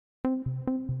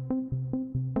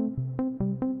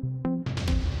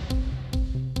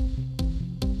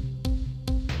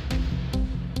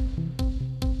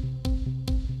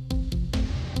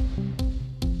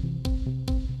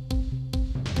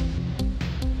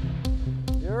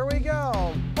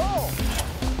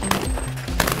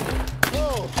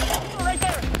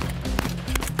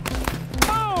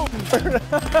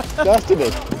Dusted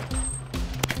it.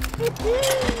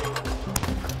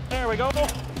 There we go.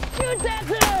 Shoot that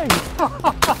thing!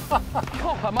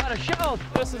 Oh, I'm out of shells.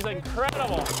 This is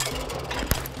incredible.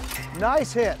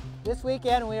 Nice hit. This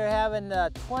weekend we are having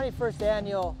the 21st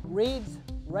annual Reed's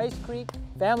Rice Creek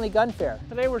Family Gun Fair.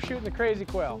 Today we're shooting the Crazy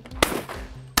Quail.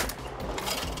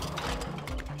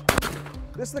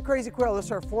 This is the Crazy Quail. This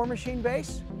is our 4-machine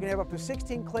base. You can have up to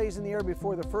 16 clays in the air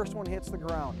before the first one hits the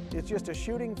ground. It's just a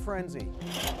shooting frenzy.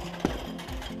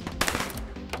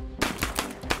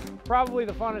 Probably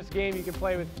the funnest game you can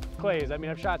play with clays. I mean,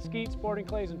 I've shot skeet, sporting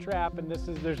clays, and trap, and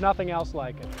there's nothing else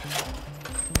like it.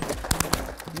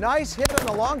 Nice hit on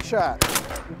the long shot.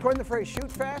 We coined the phrase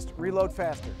shoot fast, reload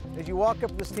faster. As you walk up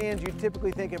to the stands, you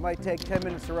typically think it might take 10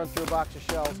 minutes to run through a box of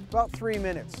shells. About 3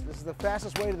 minutes. This is the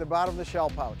fastest way to the bottom of the shell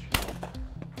pouch.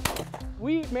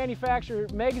 We manufacture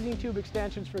magazine tube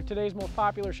extensions for today's most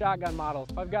popular shotgun models.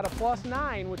 I've got a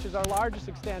 +9, which is our largest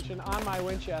extension on my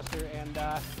Winchester, and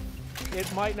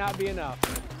it might not be enough.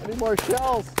 I need more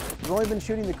shells. We've only been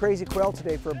shooting the Crazy Quail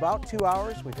today for about 2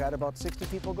 hours. We've had about 60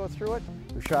 people go through it.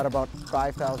 We've shot about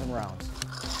 5,000 rounds.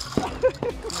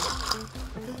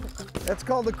 That's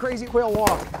called the Crazy Quail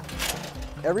Walk.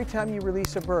 Every time you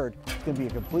release a bird, it's going to be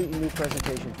a completely new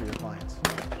presentation for your clients.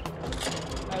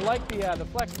 I like the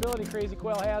flexibility Crazy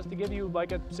Quail has to give you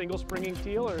like a single springing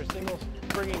teal or a single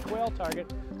springing quail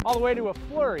target, all the way to a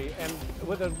flurry. And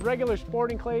with a regular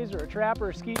sporting clays or a trap or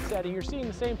a skeet setting, you're seeing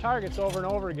the same targets over and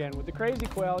over again. With the Crazy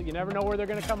Quail, you never know where they're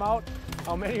going to come out,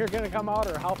 how many are going to come out,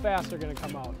 or how fast they're going to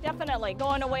come out. Definitely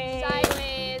going away,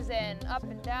 sideways, and up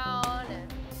and down,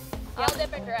 and all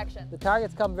different directions. The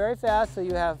targets come very fast, so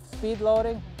you have speed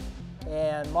loading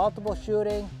and multiple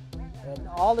shooting and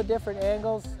all the different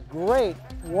angles. Great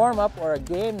warm-up or a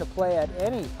game to play at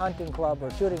any hunting club or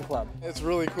shooting club. It's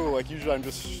really cool. Like usually I'm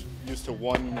just used to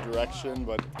one direction,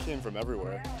 but it came from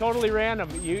everywhere. Totally random.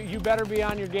 You better be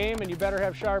on your game and you better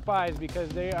have sharp eyes because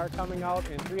they are coming out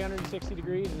in 360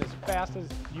 degrees and as fast as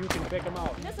you can pick them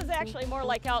out. This is actually more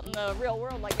like out in the real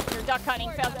world, like if you're duck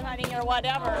hunting, pheasant hunting, or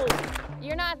whatever.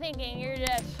 You're not thinking, you're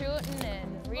just shooting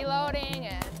and reloading,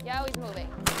 and you're always moving.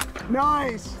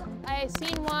 Nice! I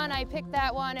seen one, I picked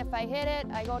that one. If I hit it,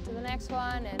 I go to the next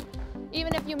one, and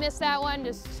even if you miss that one,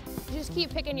 just keep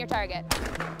picking your target.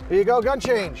 Here you go, gun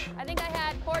change. I think I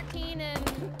had 14 in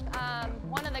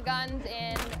one of the guns,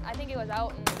 and I think it was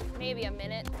out in maybe a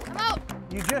minute. I'm out!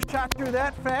 You just shot through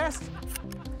that fast?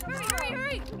 Hurry, hurry,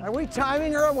 hurry! Are we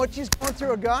timing her on what she's going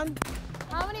through a gun?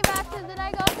 How many boxes did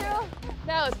I go through?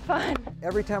 That was fun.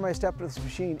 Every time I step to this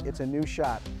machine, it's a new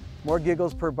shot. More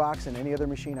giggles per box than any other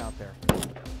machine out there.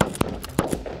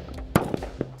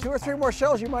 2 or 3 more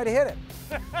shells, you might have hit it.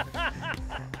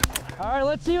 All right,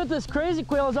 let's see what this Crazy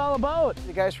Quail is all about.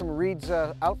 The guys from Reed's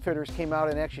Outfitters came out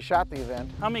and actually shot the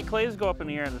event. How many clays go up in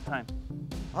the air at a time?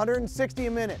 160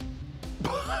 a minute.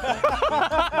 I'm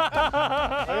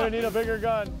gonna need a bigger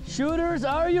gun. Shooters,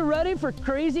 are you ready for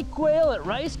Crazy Quail at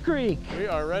Rice Creek? We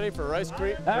are ready for Rice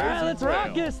Creek. All right, let's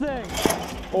rock this thing.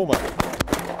 Oh my.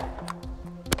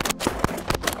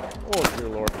 Oh dear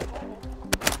Lord.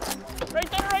 Right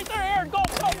there, Aaron, go!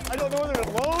 I don't know whether to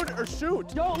load or shoot.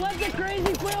 Don't let the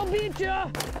Crazy Quail beat ya.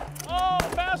 Oh,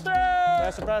 faster!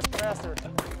 Faster.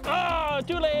 Oh,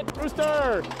 too late.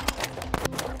 Rooster!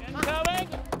 Incoming!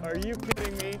 Are you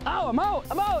kidding me? Oh, I'm out.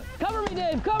 Cover me,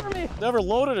 Dave, cover me. Never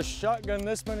loaded a shotgun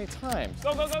this many times.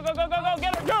 Go,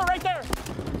 get it, go, right there!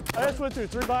 I just went through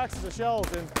 3 boxes of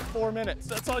shells in 4 minutes.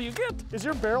 That's all you get. Is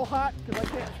your barrel hot? Because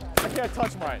I can't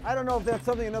touch mine. I don't know if that's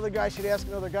something another guy should ask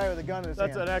another guy with a gun in his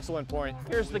hand. That's an excellent point.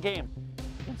 Here's the game.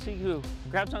 Let's see who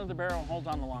grabs onto the barrel and holds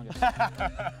on the longest.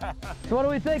 So what do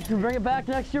we think? Can we bring it back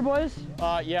next year, boys?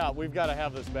 Yeah, we've got to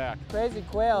have this back. Crazy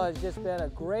Quail has just been a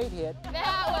great hit.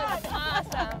 That was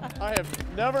awesome. I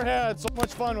have never had so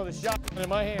much fun with a shotgun in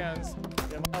my hands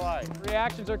in my life.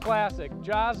 Reactions are classic.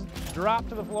 Jaws drop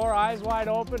to the floor, eyes wide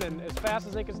open, and as fast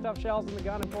as they can stuff shells in the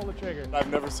gun and pull the trigger. I've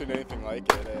never seen anything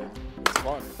like it, and it's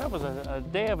fun. That was a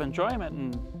day of enjoyment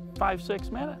in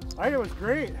 5-6 minutes. I think it was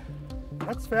great.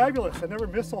 That's fabulous. I never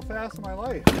missed so fast in my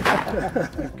life.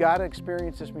 You've got to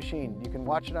experience this machine. You can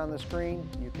watch it on the screen,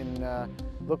 you can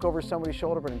look over somebody's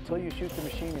shoulder, but until you shoot the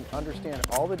machine and understand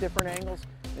all the different angles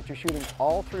that you're shooting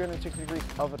all 360 degrees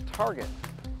of a target,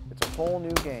 it's a whole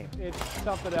new game. It's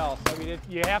something else. I mean,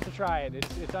 you have to try it.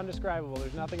 It's undescribable.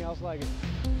 There's nothing else like it.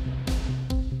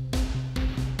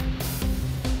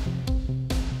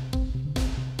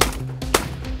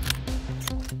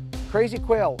 Crazy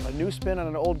Quail, a new spin on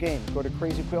an old game. Go to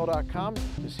CrazyQuail.com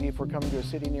to see if we're coming to a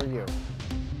city near you.